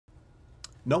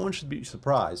No one should be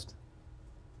surprised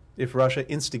if Russia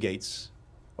instigates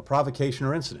a provocation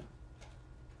or incident,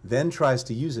 then tries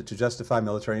to use it to justify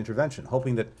military intervention,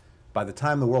 hoping that by the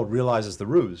time the world realizes the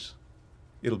ruse,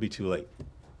 it'll be too late.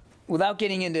 Without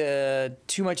getting into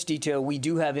too much detail, we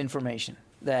do have information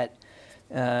that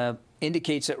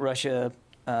indicates that Russia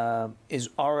is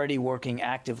already working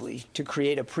actively to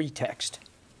create a pretext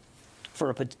for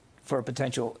a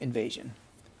potential invasion,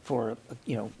 for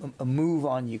a move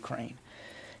on Ukraine.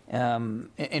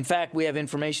 In fact, we have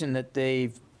information that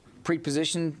they've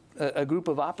pre-positioned a group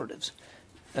of operatives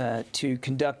to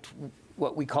conduct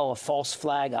what we call a false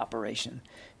flag operation,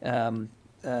 an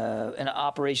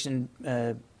operation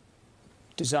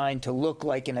designed to look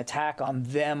like an attack on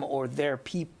them or their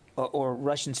people or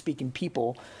Russian-speaking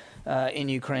people in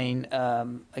Ukraine,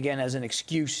 again, as an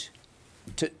excuse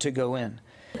to go in.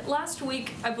 Last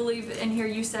week, I believe in here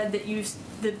you said that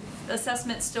the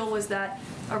assessment still was that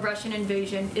a Russian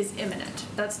invasion is imminent.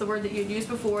 That's the word that you had used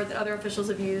before, that other officials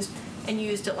have used, and you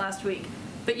used it last week.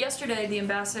 But yesterday, the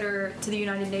ambassador to the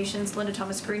United Nations, Linda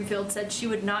Thomas-Greenfield, said she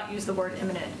would not use the word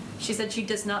imminent. She said she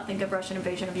does not think a Russian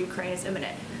invasion of Ukraine is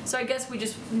imminent. So I guess we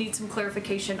just need some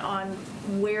clarification on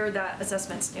where that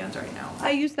assessment stands right now.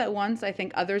 I used that once. I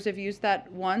think others have used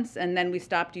that once, and then we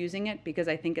stopped using it because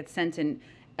I think it sent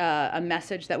a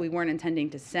message that we weren't intending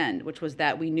to send, which was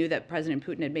that we knew that President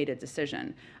Putin had made a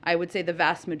decision. I would say the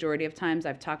vast majority of times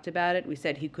I've talked about it, we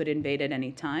said he could invade at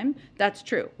any time. That's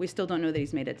true. We still don't know that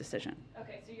he's made a decision.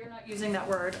 Okay, so you're not using that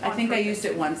word. I think I used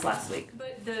it once last week.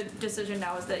 But the decision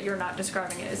now is that you're not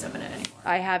describing it as imminent anymore.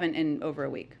 I haven't in over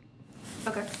a week.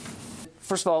 Okay.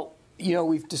 First of all,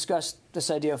 we've discussed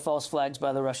this idea of false flags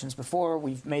by the Russians before.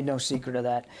 We've made no secret of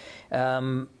that.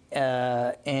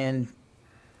 And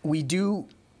we do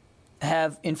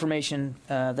have information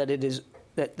that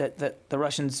the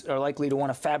Russians are likely to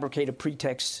want to fabricate a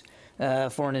pretext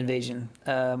for an invasion,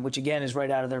 which again is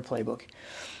right out of their playbook.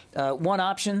 One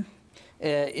option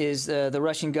is the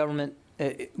Russian government,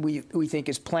 we think,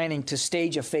 is planning to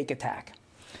stage a fake attack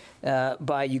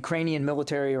by Ukrainian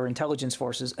military or intelligence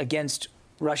forces against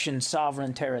Russian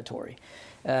sovereign territory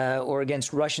or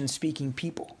against Russian-speaking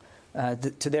people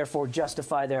to therefore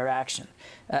justify their action.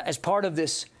 As part of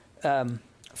this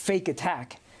fake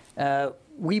attack,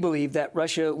 we believe that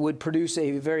Russia would produce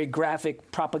a very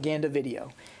graphic propaganda video,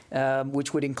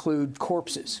 which would include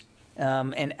corpses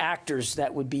and actors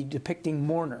that would be depicting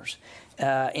mourners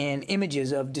and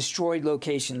images of destroyed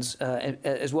locations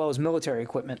as well as military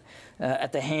equipment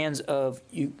at the hands of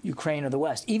Ukraine or the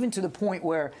West, even to the point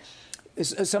where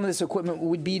some of this equipment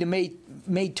would be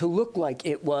made to look like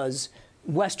it was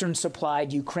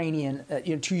Western-supplied Ukrainian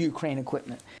to Ukraine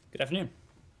equipment. Good afternoon.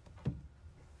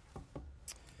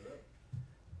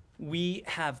 We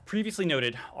have previously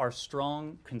noted our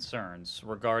strong concerns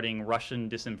regarding Russian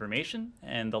disinformation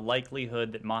and the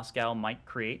likelihood that Moscow might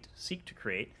seek to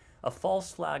create a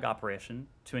false flag operation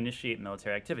to initiate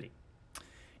military activity.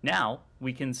 Now,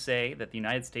 we can say that the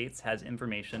United States has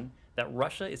information that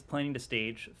Russia is planning to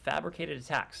stage fabricated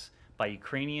attacks by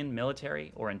Ukrainian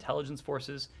military or intelligence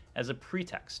forces as a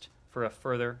pretext for a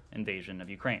further invasion of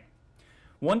Ukraine.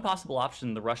 One possible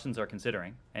option the Russians are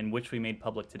considering, and which we made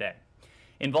public today,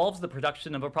 involves the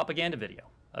production of a propaganda video,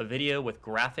 a video with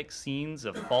graphic scenes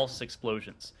of false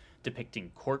explosions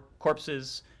depicting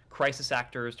corpses, crisis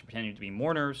actors pretending to be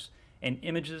mourners, and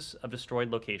images of destroyed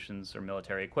locations or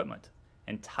military equipment,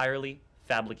 entirely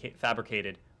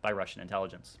fabricated by Russian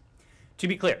intelligence. To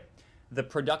be clear, the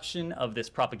production of this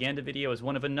propaganda video is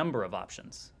one of a number of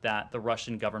options that the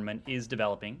Russian government is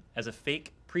developing as a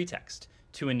fake pretext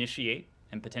to initiate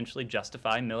and potentially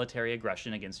justify military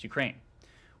aggression against Ukraine.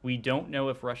 We don't know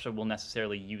if Russia will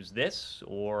necessarily use this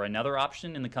or another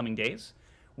option in the coming days.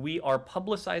 We are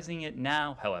publicizing it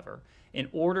now, however, in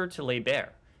order to lay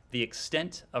bare the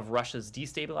extent of Russia's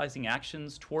destabilizing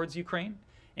actions towards Ukraine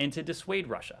and to dissuade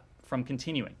Russia from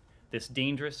continuing this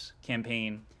dangerous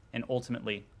campaign and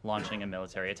ultimately launching a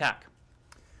military attack.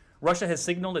 Russia has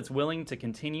signaled it's willing to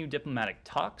continue diplomatic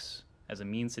talks as a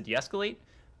means to de-escalate,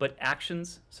 but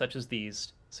actions such as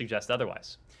these suggest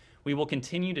otherwise. We will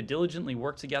continue to diligently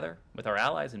work together with our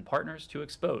allies and partners to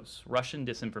expose Russian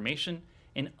disinformation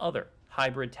and other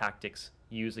hybrid tactics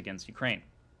used against Ukraine.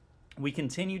 We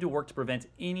continue to work to prevent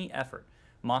any effort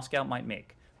Moscow might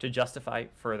make to justify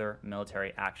further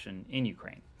military action in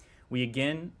Ukraine. We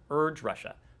again urge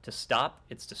Russia to stop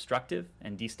its destructive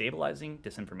and destabilizing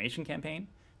disinformation campaign,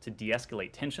 to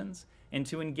de-escalate tensions, and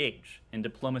to engage in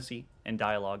diplomacy and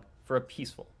dialogue for a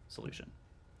peaceful solution.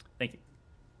 Thank you.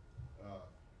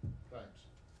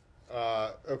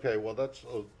 Thanks. Okay, well, that's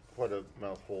quite a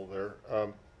mouthful there.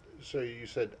 So you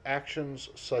said actions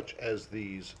such as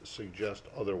these suggest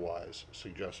otherwise.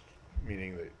 Suggest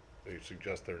meaning that they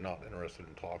suggest they're not interested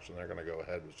in talks and they're going to go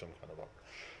ahead with some kind of a.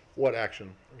 What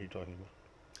action are you talking about?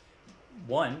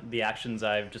 One, the actions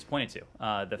I've just pointed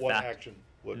to. What action?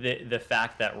 The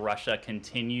fact that Russia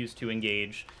continues to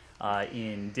engage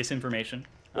in disinformation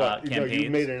Well, campaigns. you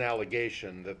made an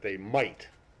allegation that they might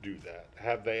do that.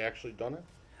 Have they actually done it?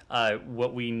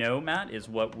 What we know, Matt, is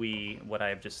what I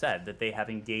have just said, that they have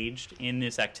engaged in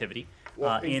this activity,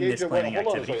 in this planning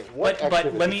activity.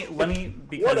 But let me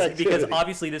because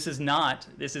obviously this is not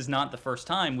the first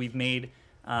time we've made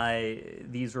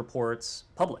these reports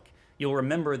public. You'll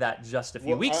remember that just a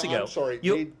few weeks ago. I'm sorry.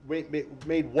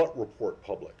 Made what report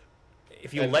public?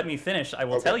 If you'll let me finish, I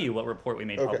will tell you what report we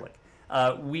made public.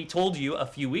 We told you a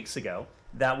few weeks ago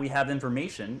that we have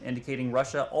information indicating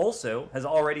Russia also has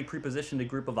already prepositioned a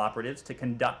group of operatives to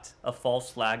conduct a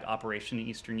false flag operation in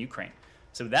eastern Ukraine.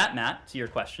 So that, Matt, to your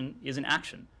question, is an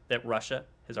action that Russia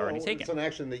has already taken. It's an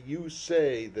action that you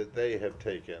say that they have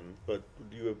taken, but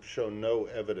you have shown no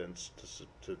evidence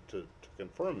to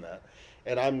confirm that.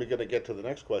 And I'm going to get to the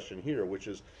next question here, which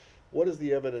is, what is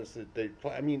the evidence that they?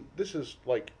 I mean, this is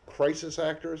like crisis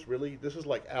actors, really. This is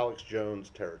like Alex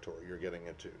Jones territory you're getting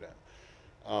into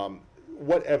now.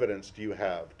 What evidence do you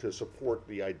have to support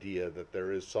the idea that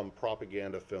there is some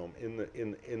propaganda film in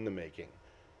the making?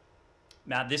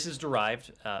 Matt, this is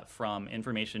derived from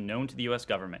information known to the U.S.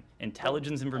 government,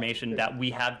 intelligence information that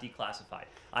we have declassified.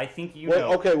 I think you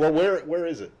know. Okay, well, where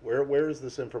is it? Where is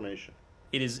this information?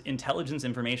 It is intelligence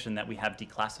information that we have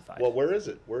declassified. Well, where is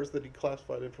it? Where's the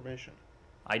declassified information?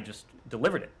 I just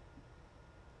delivered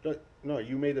it. No,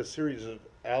 you made a series of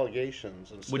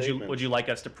allegations and statements. Would you like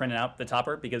us to print out the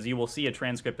topper? Because you will see a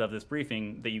transcript of this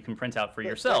briefing that you can print out for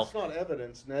yourself. That's not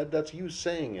evidence, Ned. That's you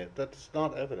saying it. That's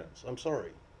not evidence. I'm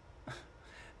sorry.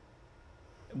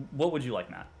 What would you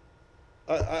like, Matt?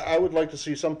 I would like to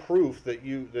see some proof that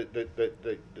you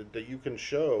can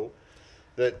show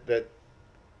that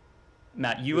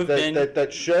Matt, you have been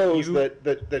that shows that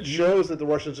the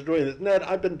Russians are doing this. Ned,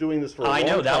 I've been doing this for a long time. I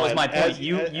know, that was my point.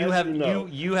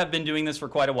 You have been doing this for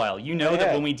quite a while. You know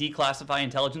that when we declassify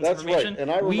intelligence information, right.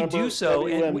 And I we do so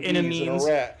in a means.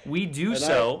 We do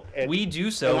so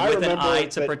with an eye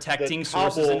to protecting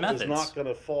sources and methods. Is not going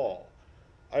to fall.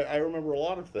 I remember a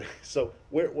lot of things. So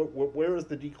where is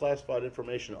the declassified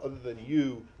information other than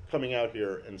you coming out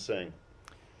here and saying?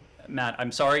 Matt,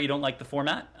 I'm sorry you don't like the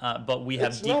format, but we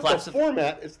have declassified. It's not the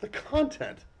format; it's the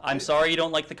content. I'm sorry you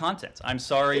don't like the content. I'm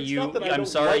sorry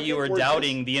you are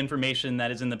doubting the information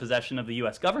that is in the possession of the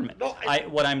U.S. government. No,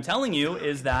 what I'm telling you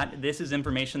is that this is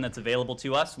information that's available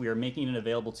to us. We are making it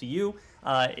available to you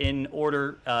in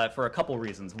order for a couple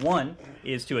reasons. One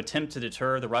is to attempt to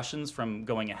deter the Russians from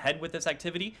going ahead with this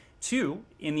activity. Two,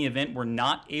 in the event we're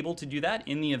not able to do that,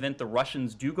 in the event the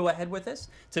Russians do go ahead with this,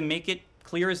 to make it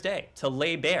clear as day, to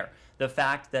lay bare the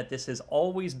fact that this has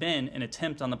always been an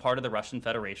attempt on the part of the Russian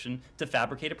Federation to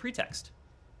fabricate a pretext.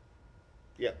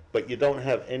 Yeah, but you don't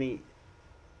have any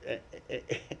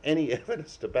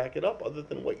evidence to back it up other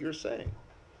than what you're saying.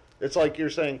 It's like you're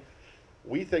saying,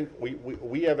 we think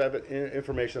we have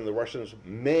information the Russians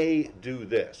may do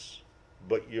this,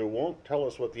 but you won't tell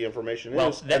us what the information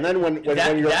is. And then when you're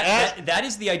asked, that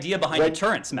is the idea behind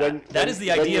deterrence, Matt. That is the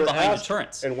idea behind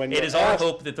deterrence. And when it is our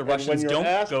hope that the Russians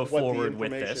don't go forward with this. What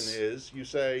the information is, you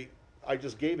say, "I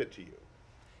just gave it to you,"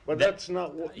 but that's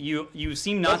not what you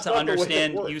seem not to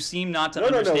understand. You seem not to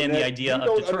understand the idea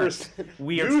of deterrence.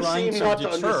 We are trying to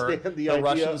deter the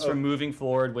Russians from moving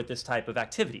forward with this type of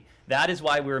activity. That is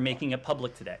why we are making it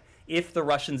public today. If the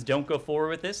Russians don't go forward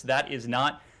with this, that is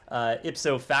not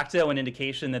ipso facto an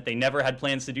indication that they never had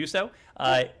plans to do so.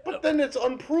 But then it's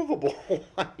unprovable.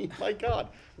 I mean, my God.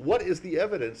 What is the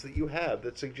evidence that you have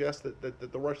that suggests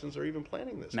that the Russians are even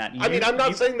planning this? Matt, I'm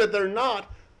not saying that they're not,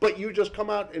 but you just come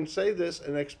out and say this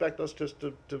and expect us just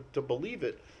to believe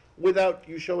it without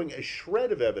you showing a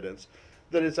shred of evidence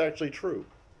that it's actually true.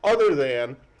 Other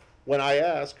than when I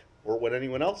ask, or when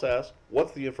anyone else asks,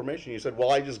 what's the information? You said, well,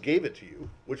 I just gave it to you,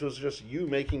 which was just you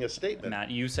making a statement.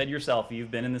 Matt, you said yourself, you've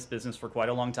been in this business for quite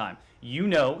a long time. You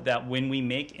know that when we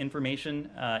make information,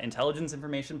 intelligence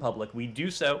information public, we do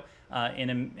so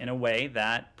in a way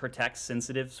that protects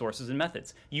sensitive sources and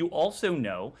methods. You also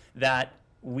know that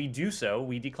we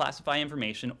declassify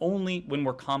information only when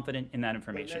we're confident in that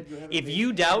information. If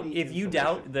you doubt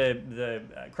the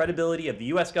credibility of the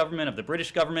U.S. government, of the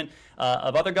British government,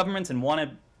 of other governments, and want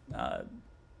to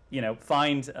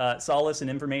find solace in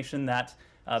information that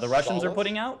the Russians are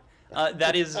putting out,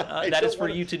 that is for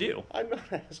you to do. I'm not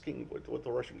asking what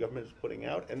the Russian government is putting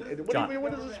out, and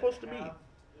what is it supposed to mean?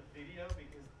 The video,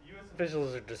 because the U.S.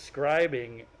 officials are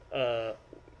describing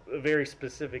very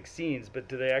specific scenes, but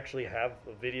do they actually have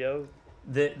a video?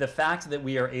 The fact that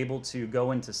we are able to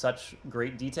go into such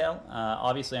great detail,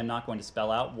 obviously I'm not going to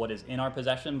spell out what is in our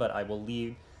possession, but I will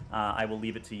leave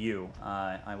it to you.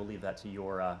 I will leave that to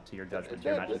your judgment, to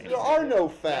your imagination. There are no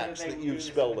facts that you've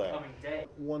spelled out.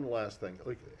 One last thing.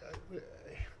 Like,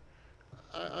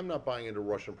 I'm not buying into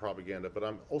Russian propaganda, but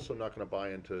I'm also not going to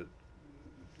buy into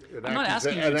an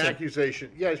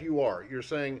accusation. Yes, you are. You're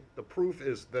saying the proof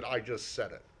is that I just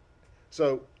said it.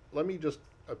 So let me just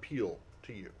appeal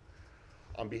to you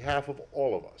on behalf of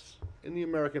all of us, and the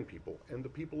American people, and the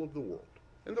people of the world,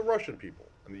 and the Russian people,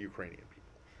 and the Ukrainian people.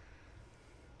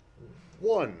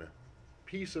 One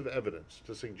piece of evidence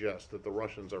to suggest that the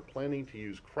Russians are planning to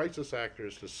use crisis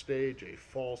actors to stage a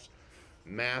false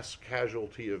mass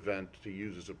casualty event to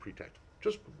use as a pretext.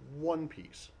 Just one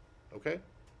piece, okay?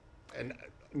 And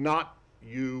not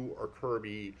you or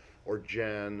Kirby or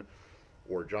Jen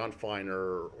or John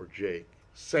Feiner or Jake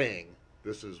saying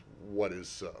this is what is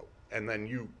so, and then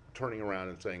you turning around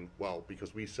and saying, well,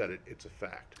 because we said it, it's a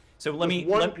fact. So let me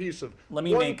piece of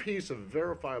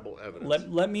verifiable evidence.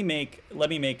 Let me make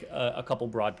a couple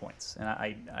broad points, and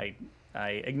I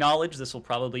acknowledge this will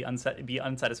probably be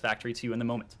unsatisfactory to you in the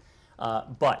moment,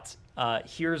 but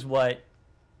here's what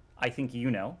I think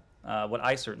you know, what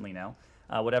I certainly know,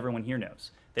 what everyone here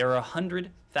knows. There are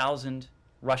 100,000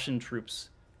 Russian troops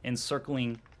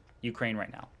encircling Ukraine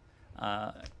right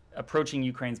now, approaching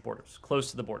Ukraine's borders,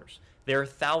 close to the borders. There are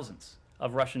thousands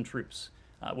of Russian troops,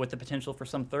 with the potential for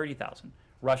some 30,000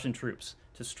 Russian troops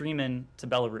to stream in to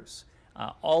Belarus.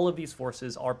 All of these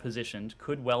forces are positioned,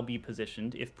 could well be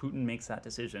positioned, if Putin makes that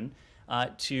decision,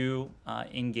 to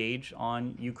engage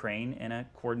on Ukraine in a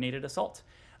coordinated assault.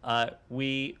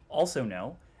 We also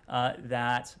know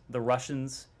that the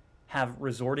Russians have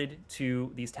resorted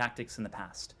to these tactics in the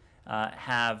past,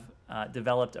 have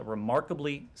developed a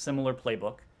remarkably similar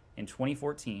playbook in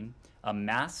 2014,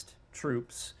 amassed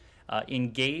troops,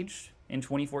 engaged in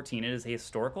 2014, it is a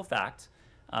historical fact,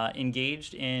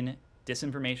 engaged in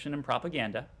disinformation and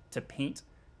propaganda to paint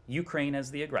Ukraine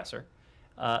as the aggressor,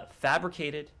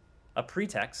 fabricated a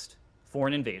pretext for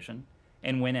an invasion,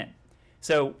 and went in.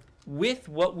 So with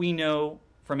what we know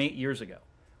from 8 years ago,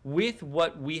 with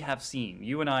what we have seen,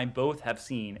 you and I both have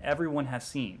seen, everyone has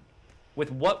seen,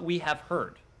 with what we have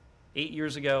heard 8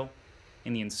 years ago,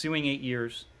 in the ensuing 8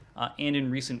 years, and in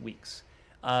recent weeks,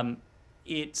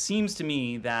 it seems to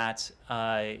me that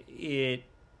it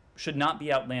should not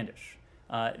be outlandish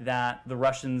that the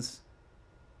Russians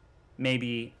may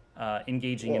be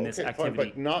engaging in this activity fine,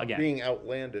 but not again. Being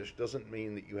outlandish doesn't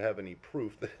mean that you have any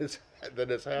proof that it's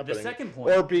happening. The second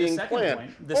point, or being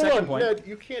planned. The second point. Ned,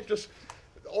 you can't just.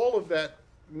 All of that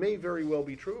may very well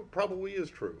be true. Probably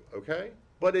is true. Okay,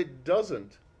 but it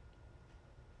doesn't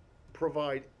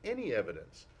provide any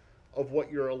evidence of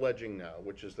what you're alleging now,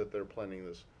 which is that they're planning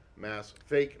this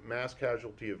fake mass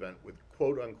casualty event with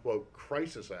quote unquote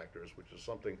crisis actors, which is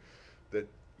something that,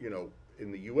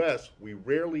 in the U.S. we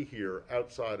rarely hear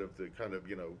outside of the kind of,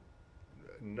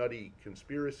 nutty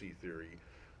conspiracy theory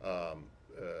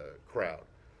crowd.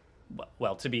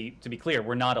 Well, to be clear,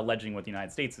 we're not alleging what the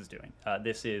United States is doing.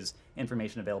 This is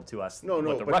information available to us,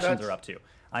 what the Russians are up to.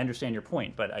 I understand your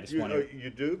point, but I just want to... You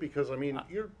do? Because,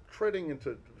 you're treading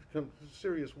into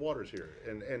serious waters here.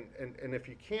 And if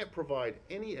you can't provide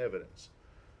any evidence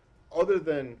other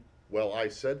than, well, I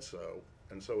said so,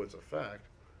 and so it's a fact,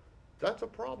 that's a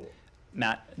problem.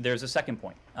 Matt, there's a second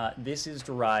point. This is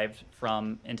derived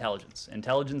from intelligence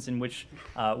in which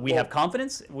we have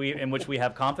confidence. In which we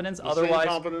have confidence. The otherwise, same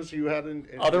confidence you had in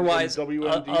WMD.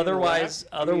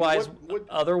 What?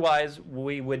 Otherwise,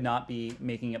 we would not be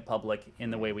making it public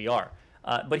in the way we are.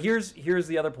 But here's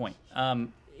the other point.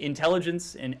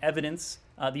 Intelligence and evidence;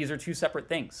 these are two separate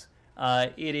things.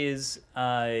 It is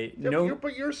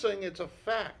But you're saying it's a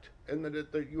fact, and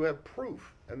that you have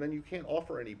proof. And then you can't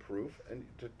offer any proof and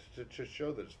to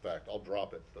show that it's fact. I'll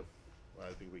drop it, but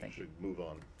I think we should move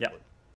on. Yeah.